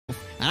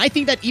And I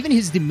think that even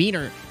his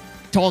demeanor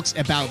talks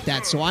about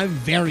that. So I'm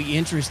very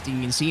interested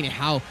in seeing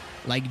how,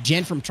 like,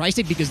 Jen from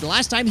Tri-State, because the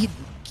last time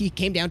he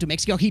came down to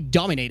Mexico, he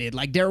dominated.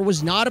 Like, there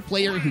was not a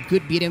player who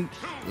could beat him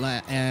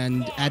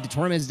and at the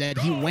tournaments that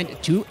he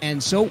went to.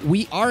 And so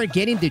we are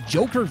getting the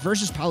Joker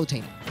versus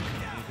Palutena.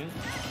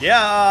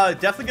 Yeah,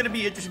 definitely going to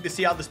be interesting to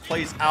see how this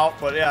plays out.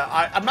 But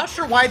yeah, I'm not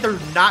sure why they're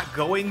not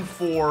going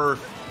for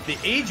the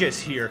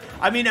Aegis here.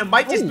 I mean, it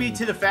might just be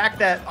to the fact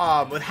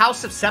that with how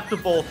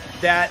susceptible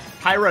that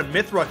Pyra and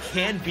Mithra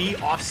can be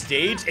off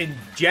stage, and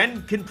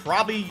Jen can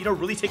probably, you know,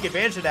 really take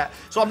advantage of that.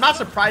 So I'm not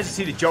surprised to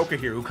see the Joker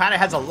here, who kind of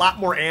has a lot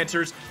more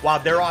answers while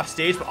they're off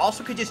stage, but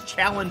also could just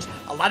challenge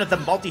a lot of the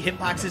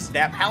multi-hitboxes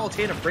that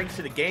Palutena brings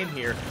to the game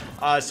here.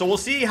 So we'll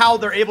see how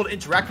they're able to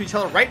interact with each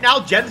other. Right now,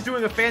 Jen's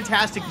doing a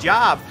fantastic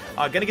job.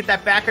 Gonna get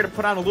that backer to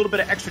put on a little bit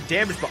of extra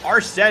damage, but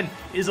Arsene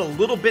is a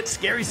little bit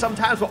scary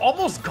sometimes, but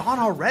almost gone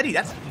already.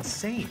 That's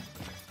insane.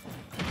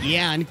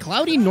 Yeah, and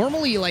Cloudy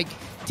normally, like,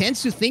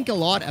 tends to think a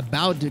lot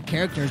about the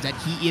characters that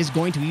he is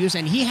going to use,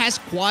 and he has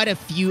quite a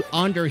few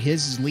under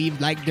his sleeve.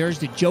 Like, there's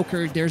the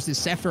Joker, there's the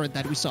Sephiroth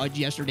that we saw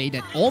yesterday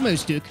that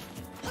almost took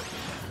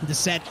the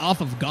set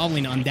off of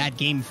Goblin on that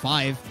Game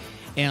 5.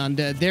 And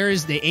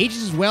there's the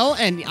Aegis as well,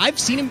 and I've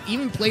seen him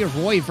even play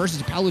Roy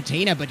versus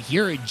Palutena, but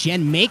here,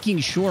 Jen making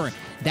sure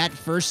that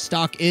first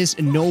stock is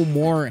no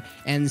more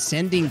and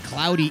sending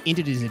Cloudy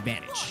into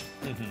disadvantage.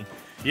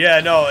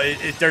 Yeah, no,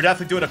 they're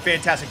definitely doing a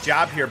fantastic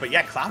job here. But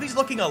yeah, Cloudy's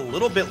looking a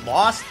little bit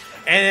lost.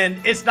 And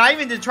it's not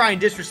even to try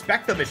and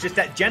disrespect them. It's just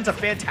that Jen's a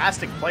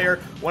fantastic player.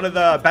 One of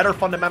the better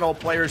fundamental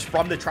players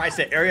from the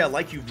Tri-State area,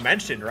 like you've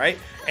mentioned, right?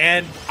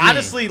 And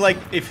honestly, like,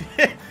 if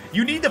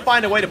you need to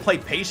find a way to play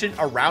patient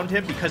around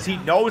him, because he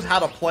knows how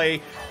to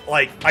play,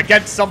 like,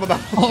 against some of the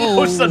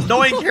most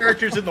annoying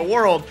characters in the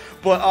world.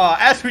 But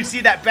as we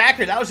see that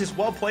backer, that was just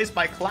well placed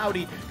by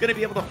Cloudy. Going to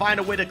be able to find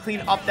a way to clean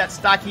up that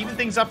stock, even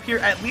things up here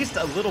at least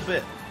a little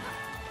bit.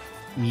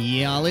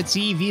 Yeah, let's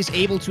see if he's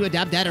able to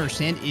adapt that.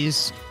 Arsene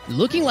is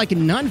looking like a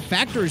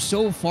non-factor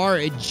so far,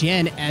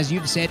 Jen, as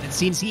you've said,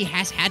 since he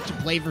has had to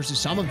play versus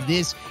some of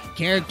these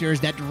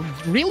characters that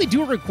really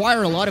do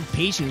require a lot of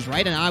patience,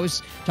 right? And I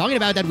was talking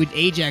about that with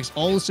Ajax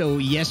also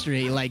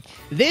yesterday. Like,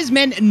 this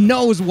man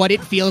knows what it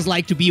feels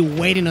like to be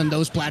waiting on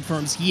those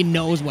platforms. He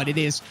knows what it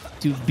is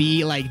to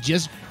be, like,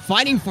 just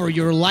fighting for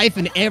your life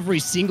in every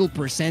single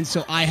percent.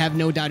 So I have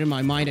no doubt in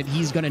my mind that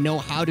he's going to know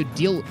how to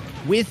deal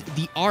with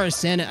the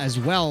Arsene as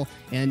well.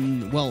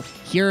 And, well,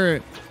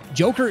 here,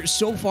 Joker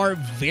so far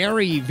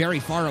very, very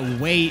far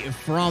away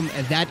from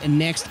that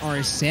next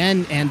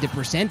Arsene, and the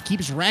percent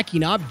keeps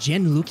racking up.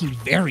 Jen looking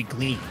very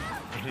clean.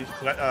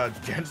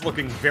 Jen's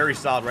looking very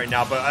solid right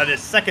now, but on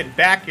his second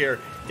back here,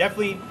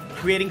 definitely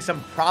creating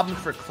some problems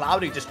for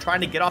Cloudy, just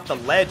trying to get off the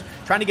ledge,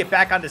 trying to get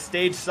back on the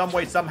stage some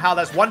way, somehow.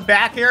 That's one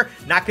back here,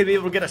 not going to be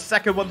able to get a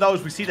second one of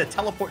those. We see the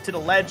teleport to the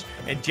ledge,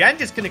 and Jen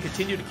just going to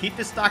continue to keep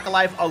this stock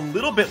alive a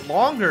little bit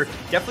longer.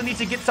 Definitely needs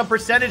to get some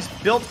percentage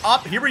built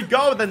up. Here we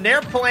go, the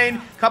Nair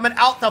plane coming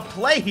out to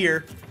play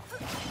here.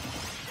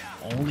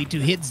 Only 2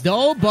 hits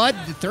though, but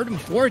the third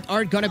and fourth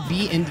are gonna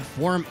be in the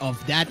form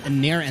of that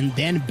Nair and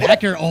then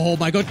backer. Oh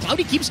my god,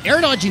 Cloudy keeps air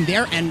dodging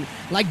there, and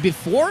like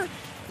before,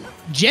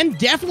 Jen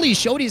definitely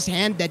showed his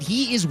hand that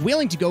he is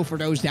willing to go for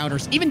those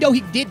downers, even though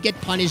he did get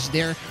punished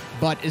there.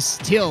 But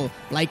still,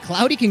 like,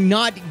 Cloudy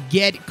cannot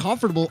get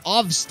comfortable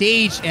off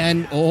stage,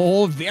 and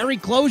oh, very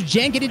close.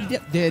 Jen getting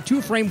the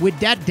 2-frame with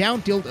that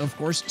down tilt, of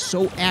course,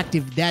 so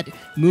active that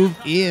move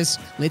is.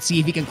 Let's see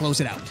if he can close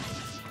it out.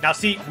 Now,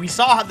 see, we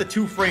saw how the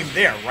 2-frame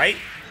there, right?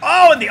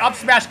 Oh, and the up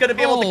smash going to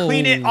be able to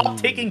clean it up,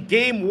 taking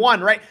game 1,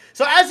 right?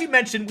 So, as you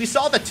mentioned, we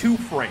saw the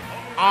 2-frame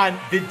on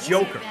the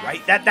Joker,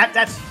 right?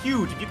 That's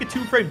huge. If you could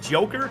 2-frame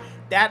Joker,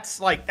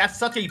 that's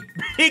such a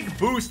big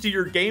boost to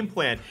your game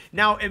plan.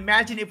 Now,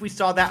 imagine if we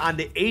saw that on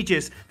the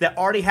Aegis that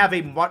already have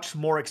a much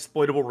more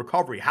exploitable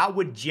recovery. How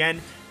would Jen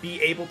be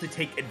able to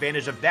take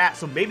advantage of that?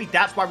 So maybe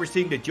that's why we're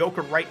seeing the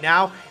Joker right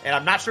now, and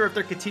I'm not sure if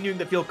they're continuing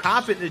to feel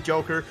confident in the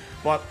Joker,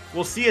 but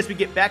we'll see as we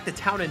get back to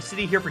Town and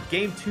City here for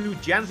Game 2.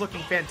 Jen's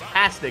looking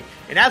fantastic,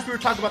 and as we were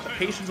talking about the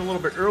patience a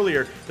little bit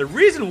earlier,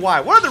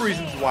 one of the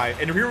reasons why,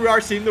 and here we are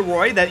seeing the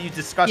Roy that you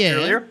discussed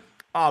earlier,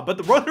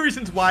 but one of the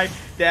reasons why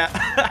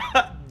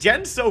that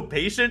Jen's so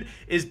patient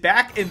is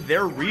back in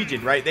their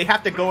region, right? They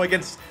have to go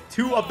against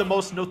 2 of the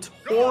most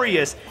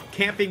notorious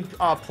camping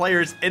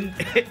players in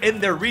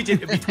their region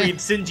between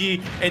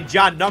Sinji and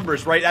John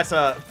Numbers, right? That's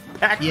a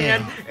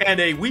Pac-Man and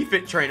a Wii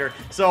Fit trainer.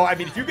 So, I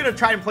mean, if you're going to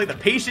try and play the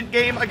patient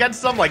game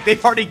against them, like,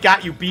 they've already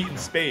got you beat in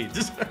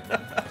spades.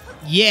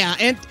 Yeah,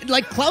 and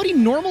like Cloudy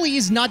normally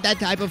is not that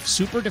type of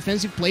super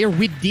defensive player.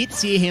 We did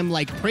see him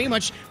like pretty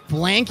much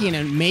blanking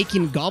and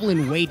making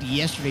Goblin wait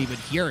yesterday, but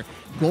here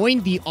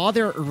going the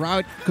other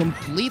route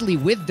completely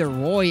with the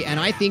Roy, and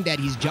I think that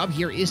his job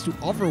here is to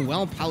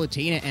overwhelm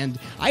Palutena. And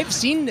I've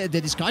seen the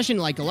discussion,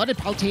 like a lot of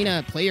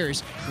Palutena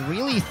players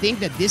really think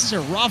that this is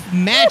a rough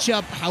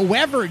matchup.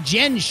 However,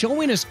 Jen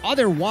showing us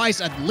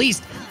otherwise, at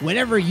least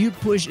whenever you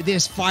push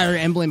this Fire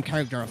Emblem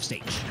character off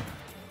stage.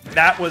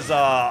 That was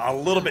a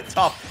little bit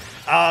tough.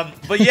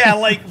 But yeah,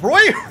 like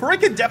Roy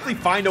can definitely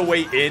find a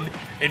way in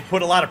and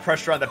put a lot of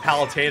pressure on the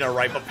Palutena,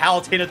 right? But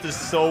Palutena does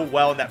so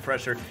well in that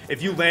pressure.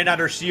 If you land on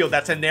her shield,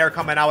 that's a Nair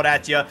coming out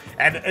at you.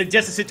 And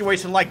just a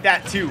situation like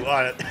that, too.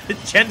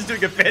 Jen's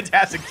doing a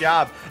fantastic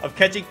job of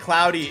catching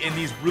Cloudy in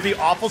these really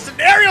awful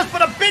scenarios,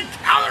 but a big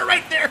counter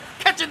right there,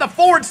 catching the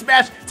forward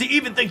smash to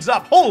even things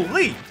up.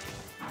 Holy!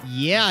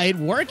 Yeah, it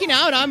working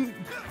out.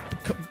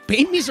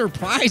 Made me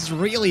surprised,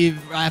 really,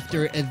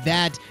 after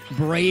that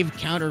brave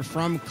counter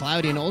from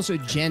Cloudy, and also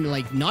Jen,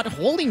 like, not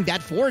holding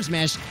that forward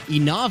smash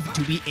enough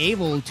to be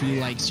able to,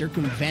 like,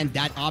 circumvent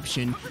that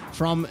option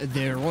from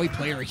the Roy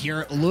player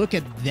here. Look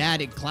at that.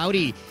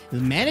 Cloudy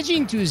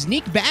managing to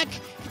sneak back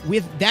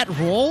with that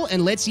roll,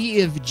 and let's see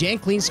if Jen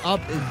cleans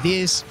up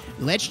this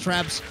ledge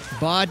traps,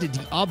 but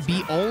the up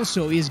B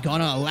also is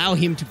gonna allow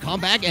him to come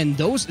back, and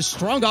those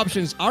strong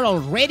options are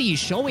already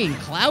showing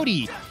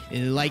Cloudy.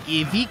 Like,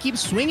 if he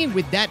keeps swinging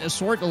with that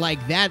sword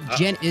like that,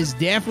 Jen is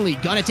definitely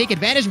gonna take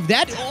advantage of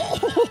that.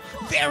 Oh,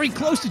 very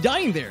close to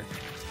dying there.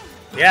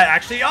 Yeah,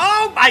 actually,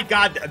 oh my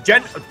god,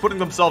 Jen putting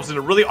themselves in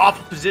a really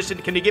awful position.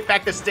 Can they get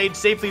back to stage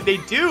safely? They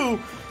do,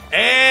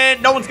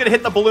 and no one's gonna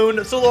hit the balloon.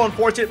 It's a little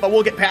unfortunate, but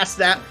we'll get past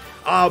that.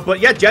 But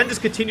yeah, Jen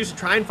just continues to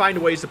try and find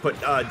ways to put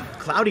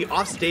Cloudy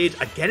off stage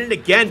again and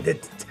again. The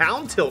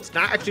down tilt's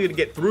not actually going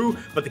to get through,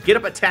 but the get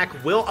up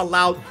attack will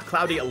allow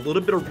Cloudy a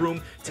little bit of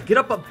room to get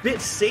up a bit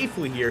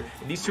safely here.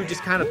 And these two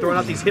just kind of throwing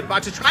out these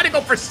hitboxes, trying to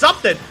go for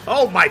something.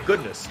 Oh my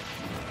goodness.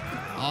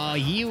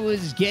 He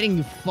was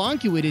getting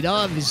funky with it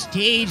off the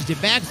stage. The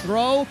back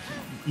throw,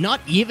 not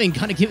even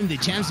gonna give him the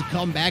chance to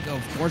come back.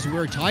 Of course,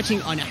 we're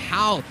touching on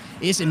how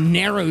it's a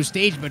narrow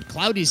stage, but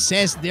Cloudy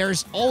says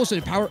there's also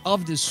the power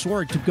of the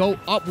sword to go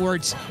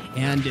upwards,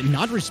 and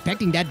not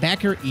respecting that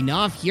backer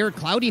enough here.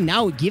 Cloudy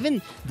now given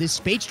the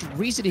space to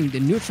resetting the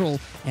neutral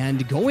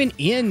and going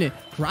in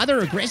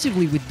rather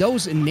aggressively with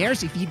those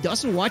nairs. If he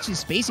doesn't watch his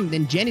spacing,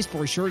 then Jen is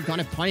for sure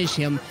gonna punish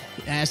him,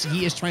 as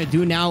he is trying to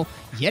do now.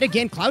 Yet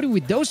again, Cloudy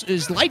with those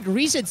slight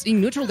resets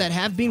in neutral that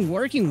have been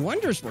working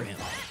wonders for him.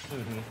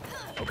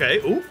 Okay,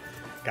 ooh.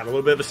 Got a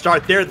little bit of a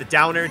start there. The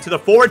down air into the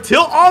forward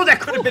tilt. Oh, that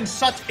could have been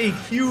such a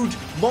huge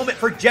moment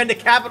for Jen to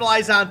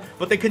capitalize on.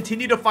 But they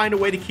continue to find a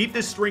way to keep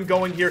this string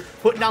going here,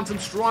 putting down some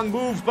strong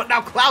moves. But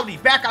now Cloudy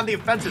back on the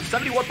offensive,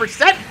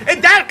 71%.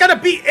 And that's going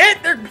to be it.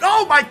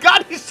 Oh, my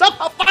God. He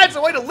somehow finds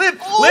a way to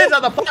live. Lands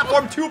on the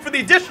platform, too, for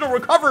the additional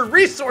recovery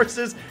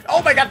resources.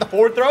 Oh, my God. The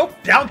forward throw,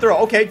 down throw.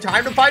 Okay,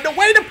 time to find a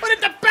way to put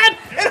it to bed.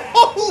 And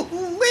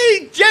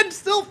holy, Jen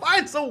still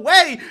finds a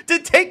way to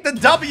take the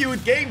W in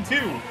game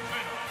 2.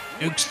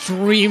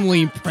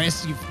 Extremely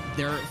impressive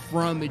there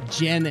from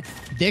Jen.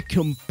 The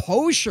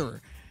composure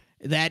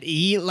that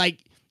he, like,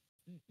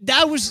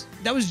 that was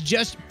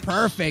just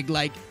perfect.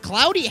 Like,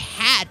 Cloudy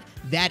had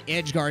that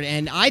edge guard,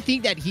 and I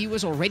think that he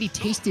was already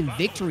tasting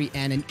victory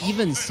and an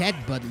even set,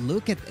 but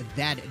look at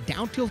that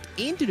down tilt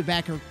into the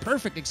backer,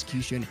 perfect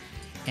execution,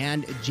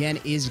 and Jen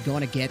is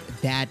gonna get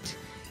that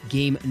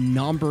game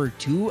number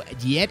 2.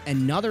 Yet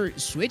another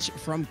switch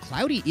from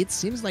Cloudy. It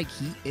seems like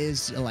he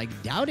is,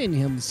 like, doubting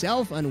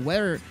himself on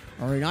whether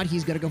or not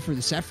he's going to go for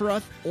the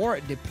Sephiroth or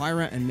the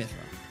Pyra and Mithra.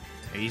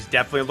 He's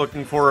definitely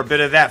looking for a bit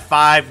of that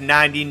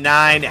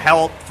 599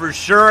 health for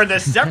sure. The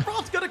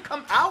Sephiroth's going to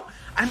come out.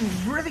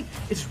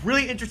 It's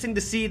really interesting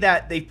to see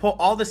that they put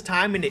all this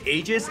time into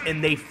Aegis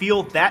and they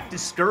feel that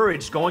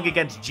discouraged going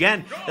against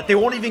Jen that they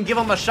won't even give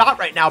him a shot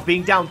right now,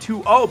 being down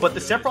 2-0. But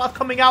the Sephiroth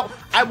coming out,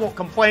 I won't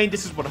complain.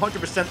 This is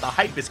 100% the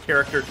hypest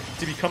character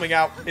to be coming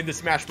out in the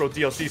Smash Bros.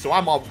 DLC, so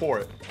I'm all for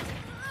it.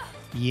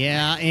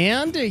 Yeah,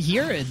 and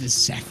here the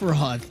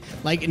Sephiroth,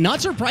 like, not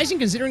surprising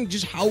considering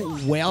just how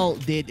well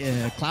did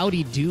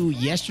Cloudy do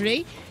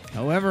yesterday.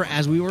 However,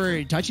 as we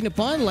were touching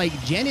upon, like,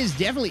 Jen is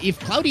definitely, if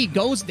Cloudy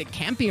goes the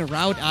camping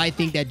route, I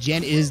think that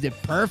Jen is the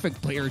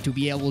perfect player to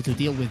be able to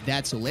deal with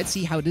that. So let's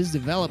see how this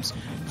develops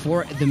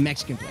for the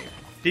Mexican player.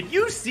 Did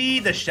you see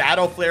the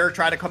Shadow Flare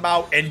try to come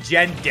out and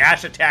Jen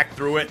dash attack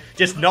through it,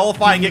 just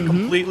nullifying it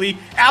completely?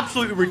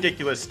 Absolutely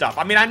ridiculous stuff.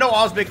 I mean, I know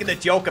I was making the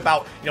joke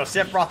about, you know,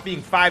 Sephiroth being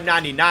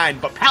 599,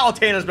 but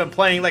Palutena's been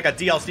playing like a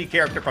DLC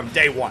character from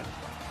day one.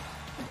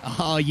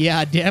 Oh,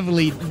 yeah,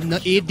 definitely. No,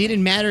 it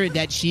didn't matter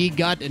that she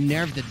got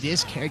nerfed. That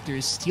this character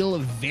is still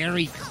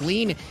very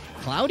clean.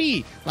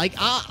 Cloudy, like,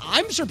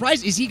 I'm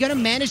surprised. Is he gonna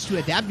manage to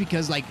adapt?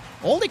 Because, like,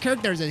 all the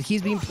characters that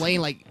he's been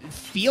playing, like,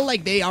 feel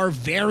like they are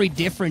very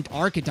different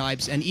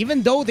archetypes. And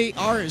even though they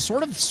are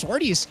sort of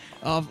swordies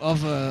of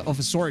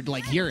a sword,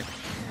 like here,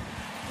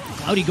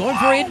 Cloudy going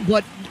for it,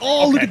 but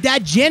look at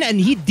that Jen, and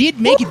he did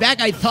make it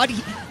back. I thought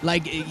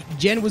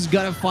Jen was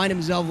gonna find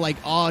himself, like,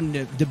 on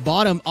the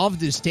bottom of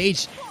the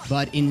stage,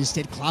 but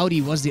instead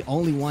Cloudy was the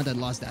only one that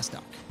lost that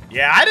stock.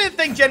 Yeah, I didn't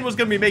think Jen was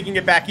going to be making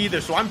it back either,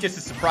 so I'm just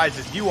as surprised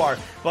as you are.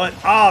 But,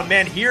 oh,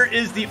 man, here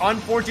is the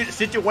unfortunate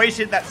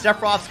situation that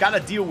Sephiroth's got to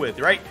deal with,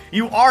 right?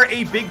 You are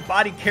a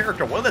big-bodied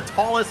character, one of the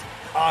tallest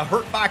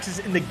hurt boxes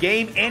in the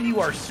game, and you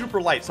are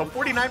super light. So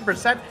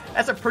 49%,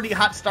 that's a pretty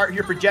hot start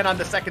here for Jen on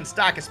the second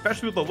stock,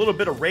 especially with a little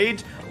bit of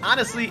rage.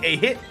 Honestly, a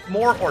hit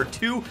more or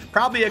two,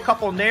 probably a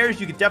couple nairs,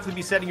 you could definitely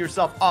be setting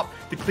yourself up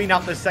to clean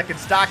out the second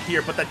stock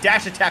here, but the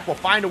dash attack will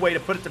find a way to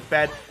put it to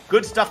bed.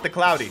 Good stuff to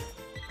Cloudy.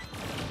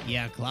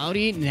 Yeah,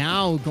 Cloudy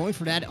now going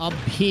for that up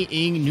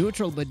being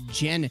neutral, but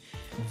Jen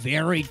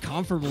very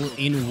comfortable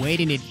in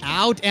waiting it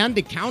out, and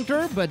the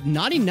counter, but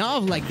not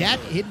enough. Like that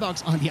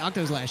hitbox on the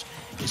Octoslash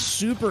is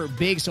super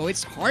big, so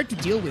it's hard to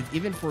deal with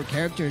even for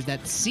characters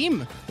that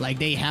seem like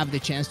they have the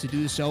chance to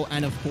do so.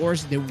 And of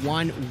course, the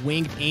one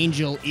winged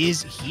angel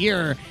is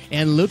here,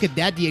 and look at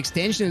that, the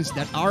extensions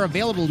that are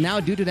available now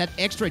due to that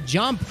extra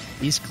jump.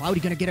 Is Cloudy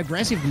gonna get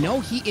aggressive? No,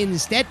 he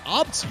instead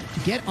opts to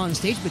get on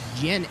stage, but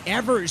Jen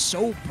ever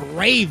so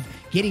brave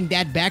getting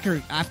that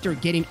backer after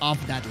getting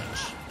off that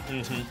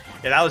ledge.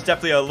 Yeah, that was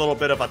definitely a little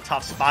bit of a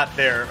tough spot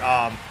there.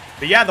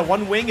 But yeah, the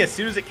one wing, as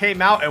soon as it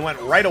came out, it went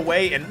right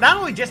away. And not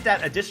only just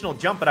that additional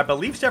jump, but I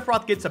believe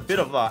Sephiroth gets a bit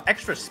of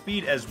extra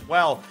speed as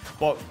well.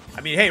 But,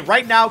 I mean, hey,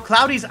 right now,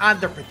 Cloudy's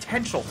on their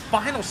potential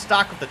final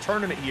stock of the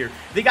tournament here.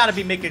 They got to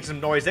be making some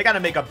noise. They got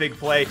to make a big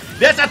play.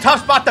 That's a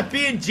tough spot to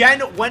be in.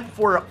 Jen went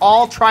for it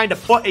all, trying to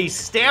put a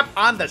stamp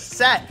on the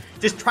set.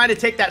 Just trying to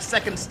take that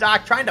second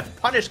stock, trying to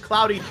punish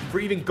Cloudy for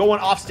even going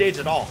off stage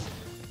at all.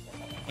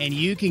 And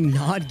you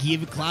cannot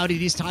give Cloudy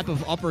this type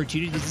of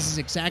opportunity. This is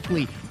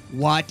exactly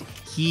what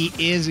he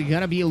is going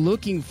to be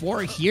looking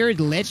for here.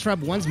 The ledge trap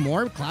once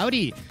more.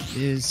 Cloudy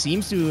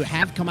seems to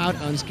have come out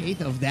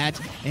unscathed of that.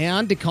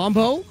 And the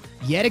combo,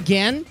 yet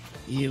again,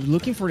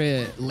 looking for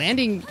the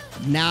landing.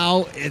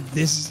 Now,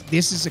 this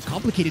is a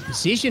complicated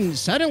position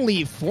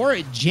suddenly for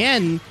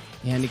Jen.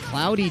 And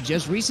Cloudy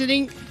just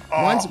resetting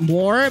once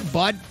more,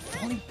 but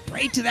falling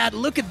prey to that.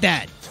 Look at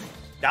that.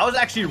 That was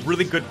actually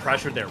really good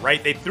pressure there,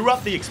 right? They threw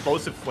out the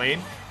explosive flame,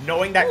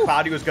 knowing that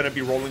Cloudy was going to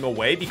be rolling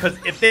away, because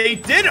if they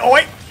did, oh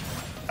wait,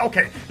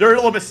 okay, they're a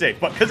little bit safe,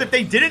 but because if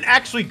they didn't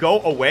actually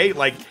go away,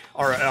 like,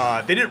 or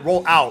they didn't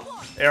roll out,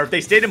 or if they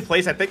stayed in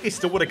place, I think they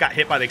still would have got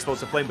hit by the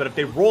explosive flame, but if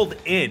they rolled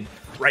in,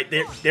 right,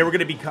 they were going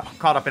to be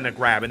caught up in a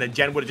grab, and then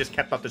Jen would have just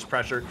kept up this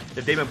pressure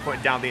that they've been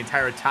putting down the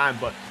entire time.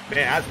 But,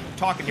 man, as we're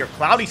talking here,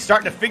 Cloudy's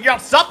starting to figure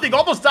out something,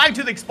 almost dying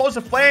to the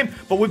explosive flame,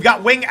 but we've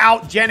got wing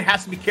out. Jen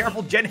has to be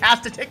careful. Jen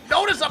has to take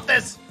notice of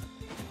this.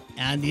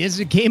 And it's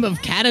a game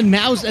of cat and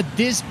mouse at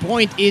this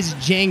point. Is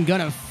Jen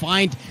gonna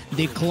find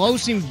the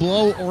closing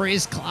blow, or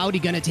is Cloudy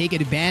gonna take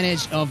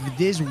advantage of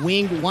this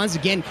wing once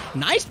again?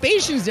 Nice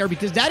patience there,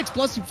 because that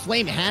explosive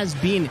flame has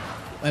been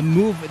a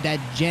move that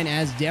Jen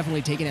has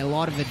definitely taken a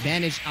lot of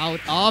advantage out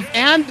of.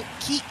 And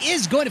he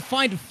is going to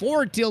find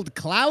forward tilt.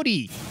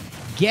 Cloudy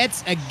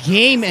gets a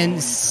game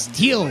and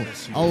still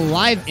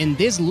alive in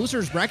this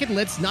loser's bracket.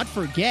 Let's not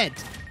forget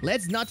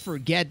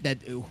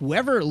that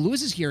whoever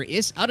loses here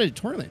is out of the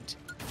tournament.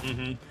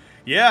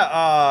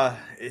 Yeah,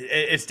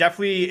 it's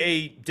definitely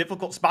a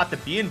difficult spot to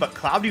be in, but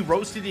Cloudy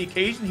rose to the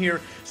occasion here.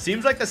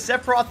 Seems like the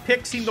Sephiroth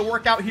pick seemed to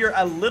work out here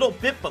a little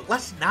bit, but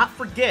let's not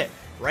forget,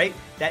 right,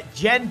 that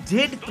Jen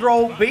did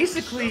throw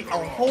basically a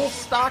whole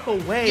stock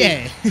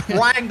away,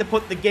 trying to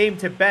put the game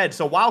to bed.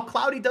 So while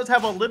Cloudy does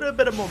have a little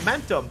bit of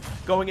momentum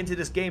going into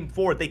this game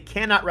 4, they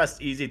cannot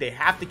rest easy. They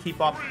have to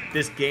keep up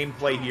this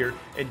gameplay here,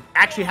 and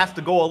actually have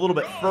to go a little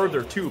bit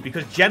further too,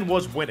 because Jen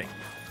was winning.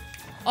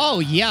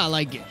 Oh, yeah,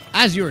 like,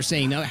 as you were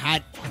saying,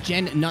 had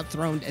Jen not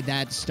thrown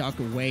that stock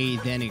away,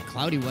 then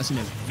Cloudy was in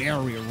a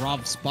very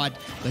rough spot,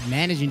 but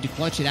managing to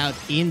clutch it out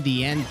in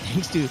the end,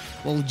 thanks to,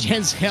 well,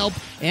 Jen's help.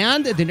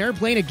 And the Nair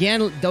playing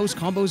again, those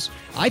combos,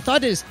 I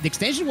thought the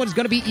extension was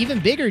going to be even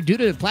bigger due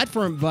to the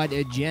platform, but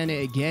Jen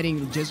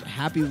getting just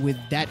happy with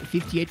that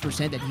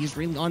 58% that he's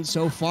really on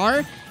so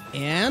far.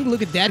 And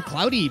look at that,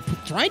 Cloudy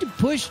trying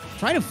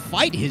to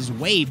fight his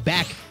way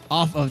back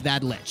off of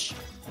that ledge.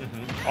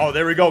 Oh,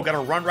 there we go.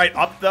 Gonna run right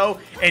up, though,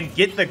 and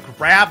get the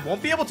grab.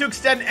 Won't be able to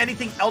extend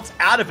anything else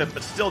out of it,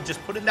 but still, just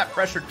putting that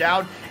pressure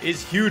down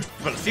is huge.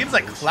 But it seems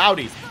like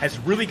Cloudy has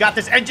really got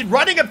this engine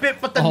running a bit,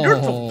 but the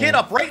neutral get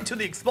up right into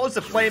the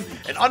explosive flame.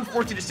 An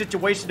unfortunate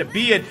situation to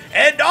be in.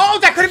 And, oh,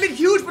 that could have been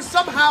huge, but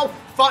somehow,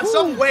 found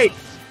some way.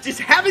 Just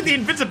having the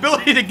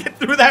invincibility to get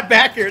through that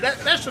back here, that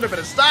should have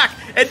been a stock.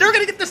 And they're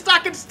gonna get the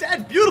stock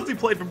instead. Beautifully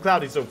played from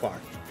Cloudy so far.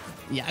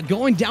 Yeah,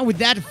 going down with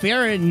that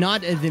fair,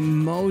 not the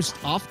most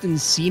often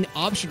seen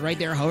option right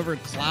there. However,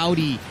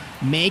 Cloudy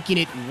making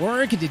it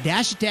work. The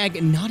dash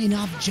attack, not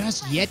enough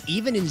just yet,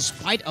 even in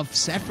spite of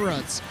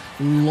Sephiroth's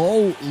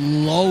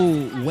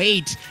low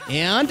weight.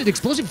 And the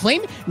explosive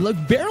flame, look,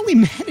 barely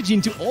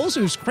managing to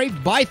also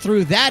scrape by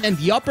through that. And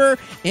the upper,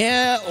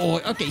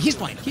 okay, he's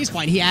fine.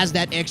 He has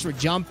that extra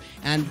jump,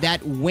 and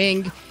that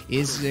wing.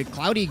 Is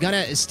Cloudy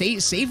gonna stay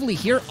safely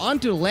here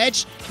onto the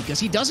ledge, because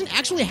he doesn't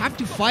actually have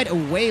to fight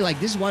away? Like,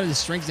 this is one of the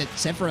strengths that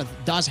Sephiroth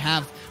does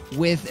have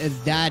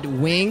with that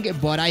wing,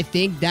 but I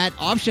think that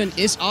option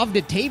is off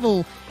the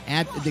table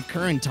at the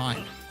current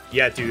time.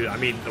 Yeah, dude. I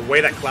mean, the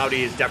way that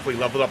Cloudy has definitely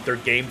leveled up their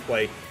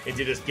gameplay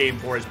into this game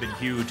 4 has been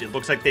huge. It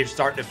looks like they're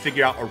starting to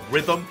figure out a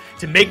rhythm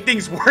to make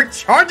things work.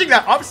 Charging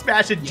that up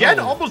smash and Jen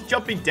almost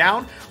jumping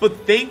down, but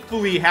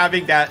thankfully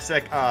having that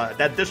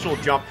that additional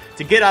jump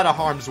to get out of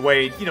harm's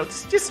way. You know,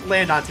 just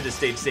land onto the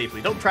stage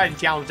safely. Don't try and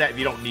challenge that if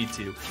you don't need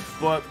to.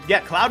 But yeah,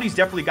 Cloudy's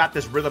definitely got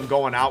this rhythm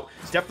going out.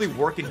 It's definitely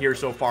working here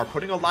so far,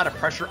 putting a lot of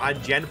pressure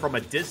on Jen from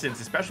a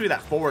distance, especially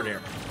that forward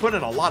air. Putting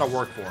in a lot of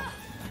work for him.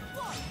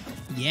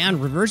 Yeah,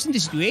 and reversing the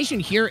situation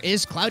here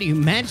is Cloudy, who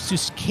managed to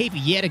escape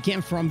yet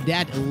again from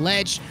that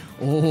ledge.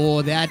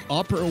 Oh, that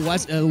upper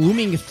was a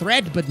looming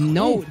threat, but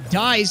no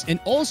dies. And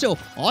also,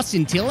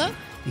 Austin-Tilla,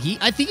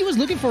 I think he was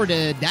looking for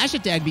the dash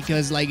attack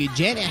because, like,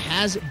 Jen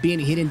has been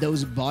hitting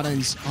those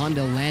buttons on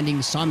the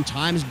landing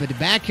sometimes, but the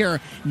back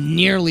air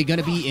nearly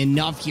gonna be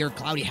enough here.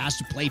 Cloudy has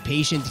to play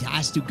patient,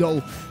 has to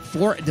go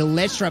for the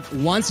ledge trap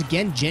once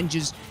again. Jen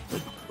just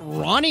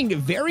running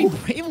very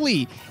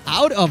bravely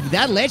out of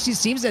that ledge. It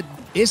seems that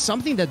is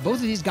something that both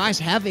of these guys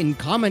have in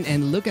common,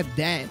 and look at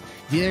that.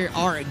 They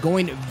are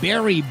going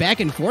very back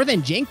and forth,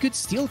 and Jen could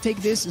still take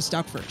this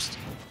stock first.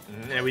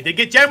 And we did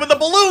get Jen with the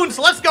balloons.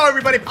 So let's go,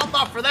 everybody. Pop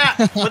off for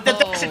that. But the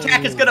dash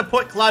attack is going to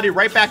put Cloudy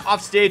right back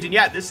off stage. And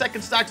yeah, this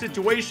second stock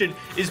situation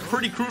is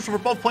pretty crucial for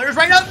both players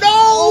right now.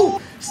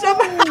 No!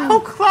 Somehow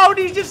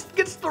Cloudy just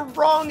gets the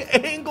wrong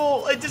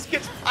angle. It just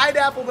gets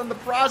pineappled in the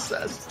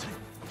process.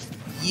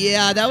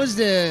 Yeah, that was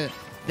his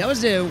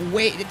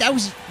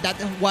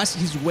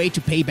way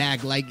to pay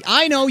back. Like,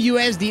 I know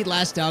USD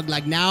last dog,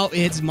 like, now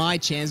it's my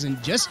chance,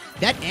 and just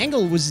that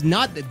angle was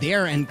not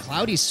there, and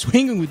Cloudy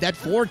swinging with that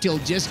forward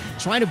tilt, just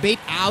trying to bait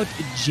out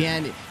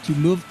Jen to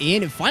move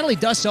in. It finally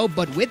does so,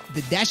 but with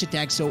the dash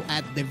attack, so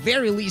at the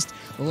very least,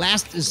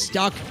 last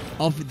stock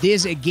of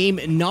this game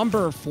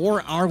number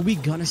 4. Are we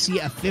gonna see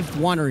a 5th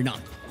one or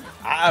not?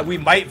 We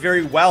might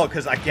very well,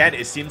 because again,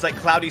 it seems like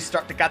Cloudy's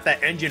starting to got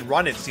that engine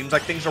running. It seems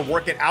like things are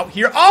working out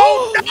here.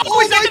 Oh, no!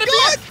 Oh my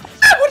God!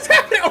 What's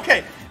happening?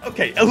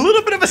 Okay, a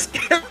little bit of a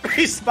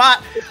scary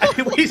spot. I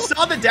mean, we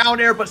saw the down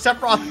air, but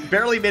Sephiroth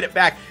barely made it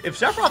back. If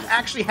Sephiroth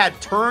actually had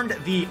turned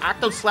the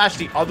Octo Slash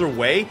the other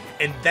way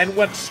and then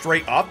went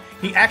straight up,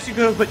 he actually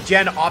could have put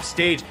Jen off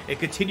stage and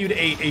continued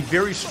a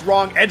very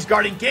strong edge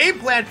guarding game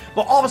plan.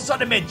 But all of a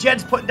sudden, man,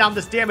 Jen's putting down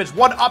this damage.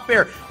 One up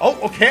air. Oh,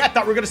 okay, I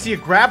thought we were going to see a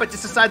grab, but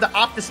just decided to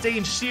opt to stay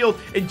in shield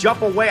and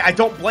jump away. I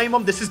don't blame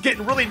him. This is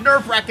getting really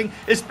nerve-wracking,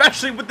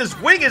 especially with this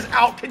wing is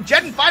out. Can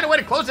Jen find a way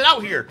to close it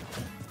out here?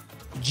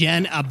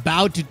 Jen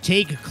about to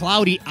take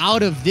Cloudy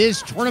out of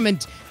this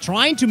tournament,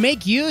 trying to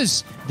make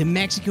use the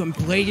Mexican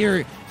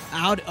player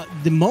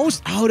the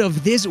most out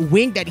of this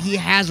wing that he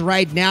has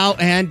right now,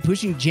 and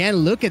pushing Jen.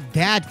 Look at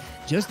that.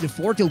 Just the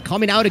forward tilt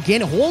coming out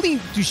again,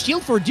 holding to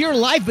shield for dear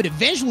life, but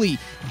eventually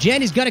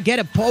Jen is gonna get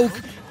a poke.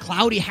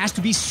 Cloudy has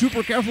to be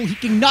super careful. He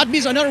cannot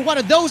miss another one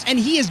of those, and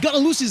he is gonna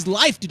lose his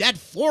life to that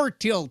forward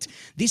tilt.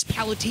 These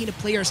Palutena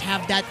players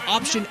have that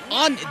option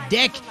on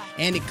deck,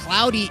 and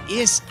Cloudy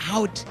is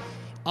out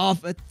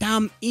of a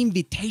Tam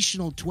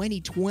Invitational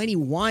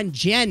 2021.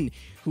 Jen,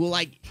 who,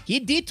 like, he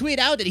did tweet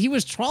out that he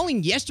was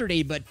trolling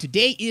yesterday, but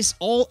today is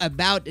all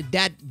about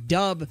that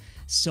dub.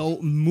 So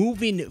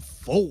moving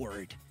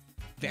forward,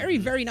 very,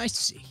 very nice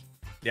to see.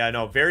 Yeah,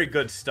 no, very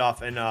good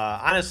stuff. And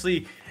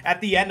honestly,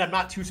 at the end, I'm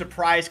not too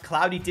surprised.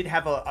 Cloudy did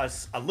have a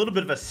little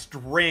bit of a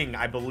string,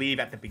 I believe,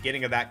 at the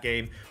beginning of that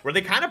game, where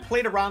they kind of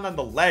played around on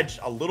the ledge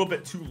a little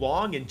bit too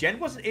long, and Jen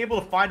wasn't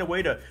able to find a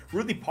way to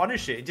really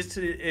punish it.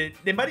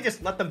 They might have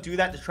just let them do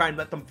that to try and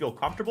let them feel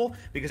comfortable,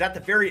 because at the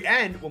very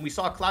end, when we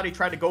saw Cloudy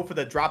try to go for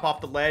the drop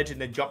off the ledge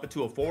and then jump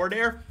into a forward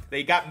air,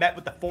 they got met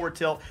with the forward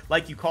tilt,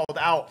 like you called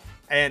out,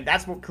 and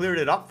that's what cleared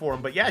it up for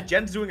him. But yeah,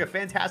 Jen's doing a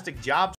fantastic job